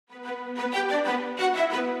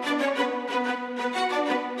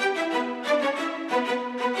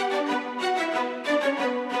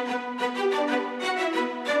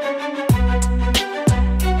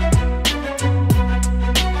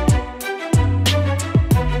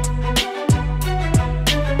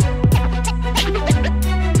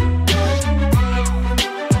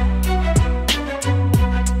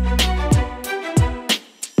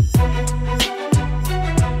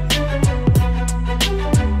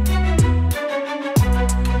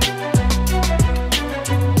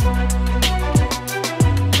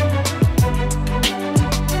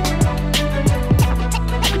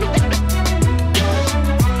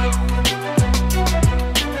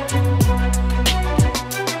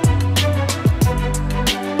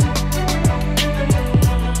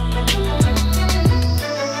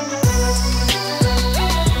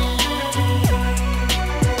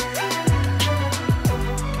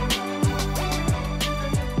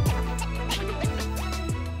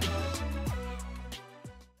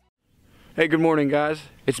Hey, good morning guys.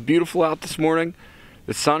 It's beautiful out this morning.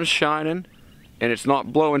 The sun's shining and it's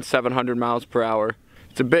not blowing 700 miles per hour.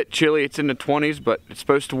 It's a bit chilly, it's in the 20s, but it's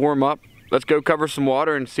supposed to warm up. Let's go cover some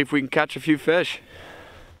water and see if we can catch a few fish.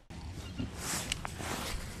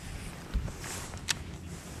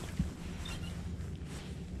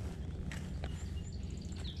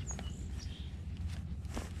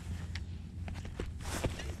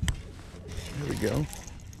 There we go.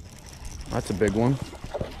 That's a big one.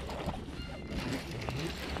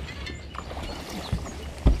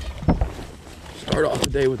 Start off the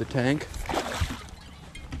day with a tank.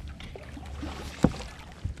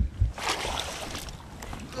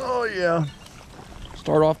 Oh yeah.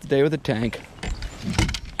 Start off the day with a tank.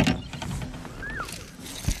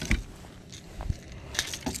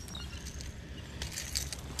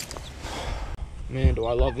 Man, do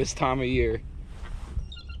I love this time of year.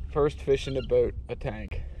 First fish in the boat, a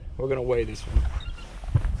tank. We're gonna weigh this one.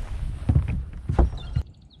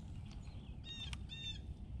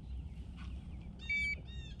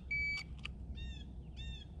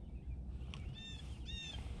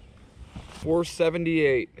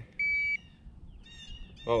 $478.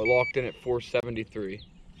 Oh, it locked in at 473.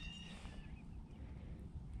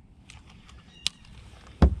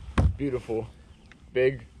 Beautiful,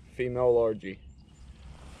 big female largie.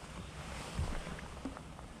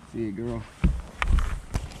 See you, girl.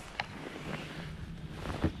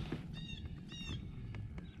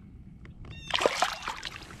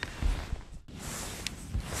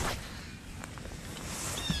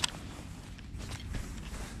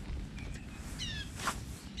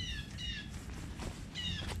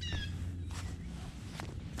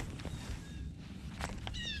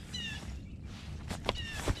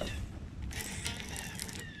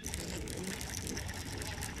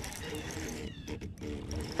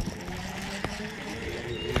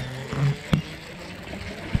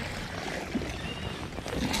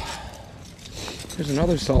 There's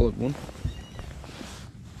another solid one.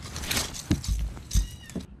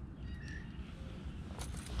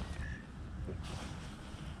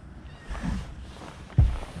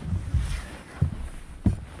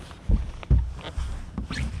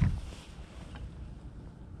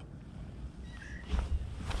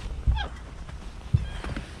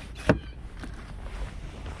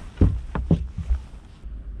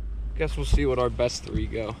 Guess we'll see what our best three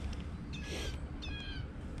go.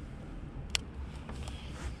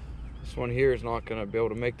 This one here is not going to be able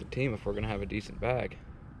to make the team if we're going to have a decent bag.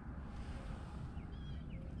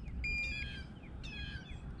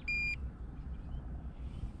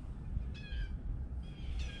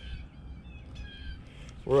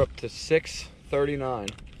 We're up to 639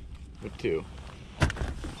 with two.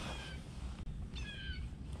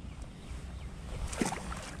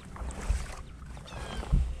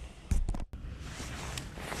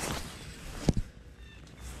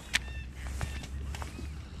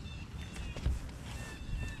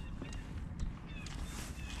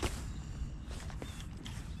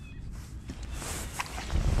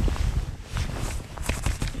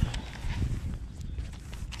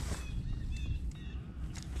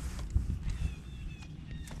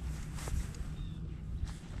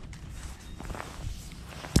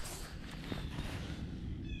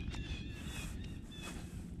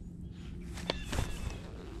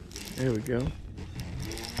 There we go.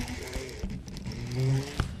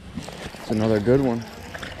 It's another good one.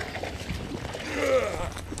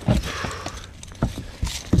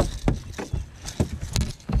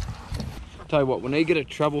 Tell you what, when they get a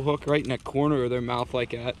treble hook right in that corner of their mouth like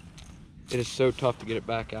that, it is so tough to get it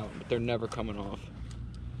back out, but they're never coming off.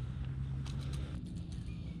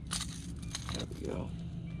 There we go.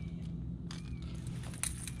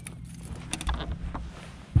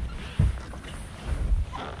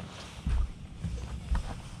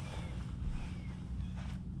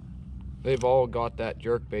 They've all got that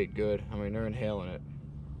jerkbait good. I mean, they're inhaling it.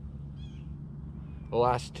 The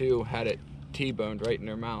last two had it T-boned right in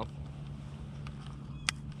their mouth.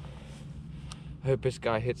 I hope this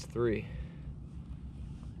guy hits 3.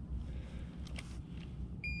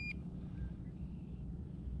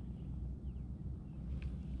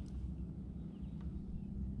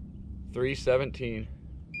 $3.17.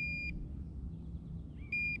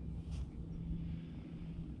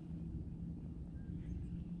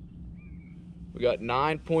 We got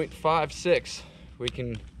 9.56. We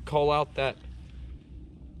can call out that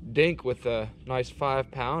dink with a nice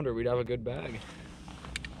 5-pounder. We'd have a good bag.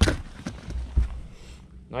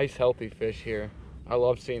 Nice healthy fish here. I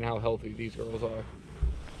love seeing how healthy these girls are.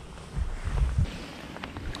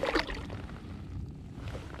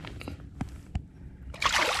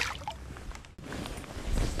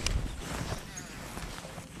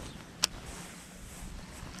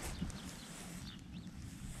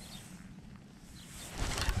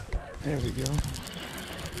 There we go.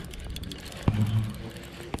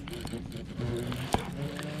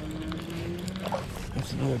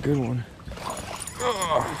 That's another good one.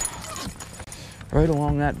 Oh, right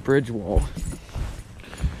along that bridge wall.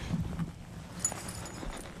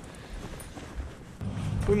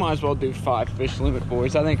 We might as well do 5 fish limit,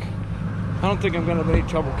 boys. I don't think I'm gonna have any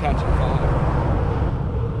trouble catching 5.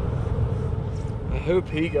 I hope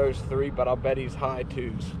he goes 3, but I'll bet he's high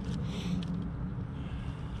 2s.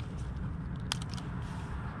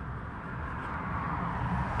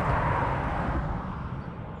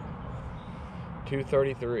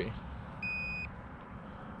 $2.33.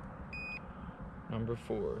 Number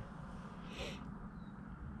 4.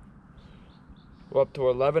 We're up to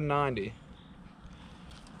 $11.90.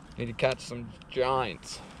 Need to catch some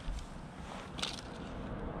giants.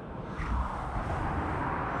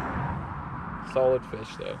 Solid fish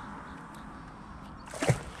though.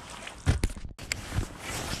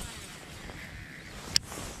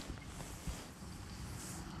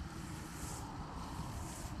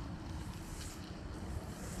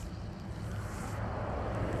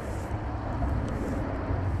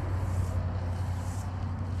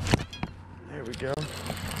 There we go.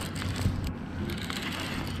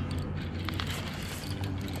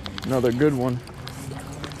 Another good one.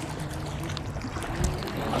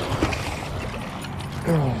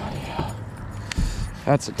 Oh yeah.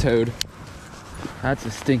 That's a toad. That's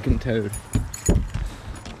a stinking toad.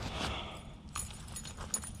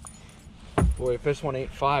 Boy, if this one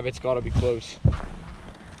ain't 5, it's gotta be close.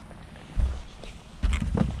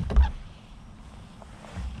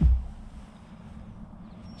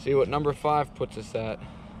 See what number 5 puts us at.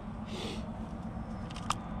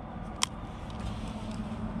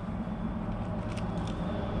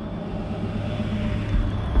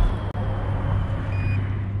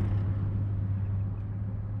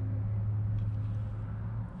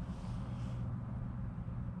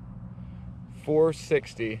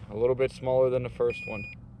 $4.60, a little bit smaller than the first one.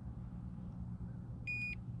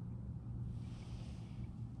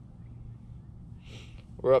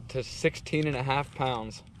 We're up to 16.5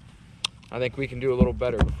 pounds. I think we can do a little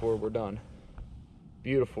better before we're done.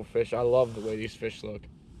 Beautiful fish. I love the way these fish look.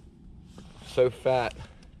 So fat.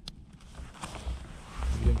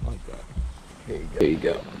 You didn't like that. Here you go. There you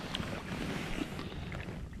go.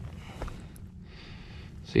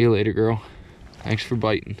 See you later, girl. Thanks for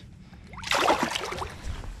biting.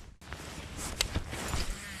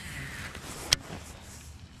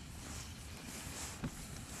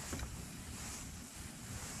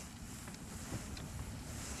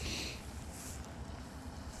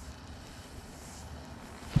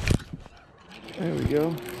 There we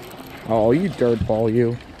go. Oh, you dirtball,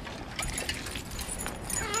 you.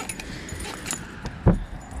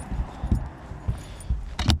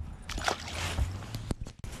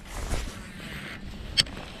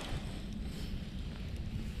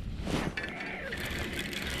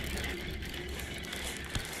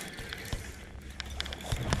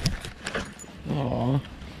 Aww.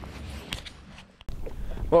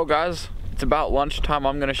 Well, guys, it's about lunchtime.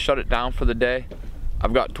 I'm gonna shut it down for the day.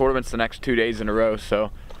 I've got tournaments the next 2 days in a row, so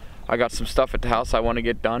I got some stuff at the house I want to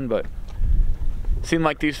get done, but it seemed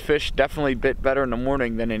like these fish definitely bit better in the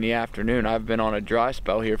morning than in the afternoon. I've been on a dry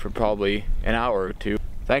spell here for probably an hour or 2.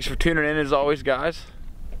 Thanks for tuning in as always, guys.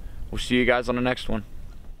 We'll see you guys on the next one.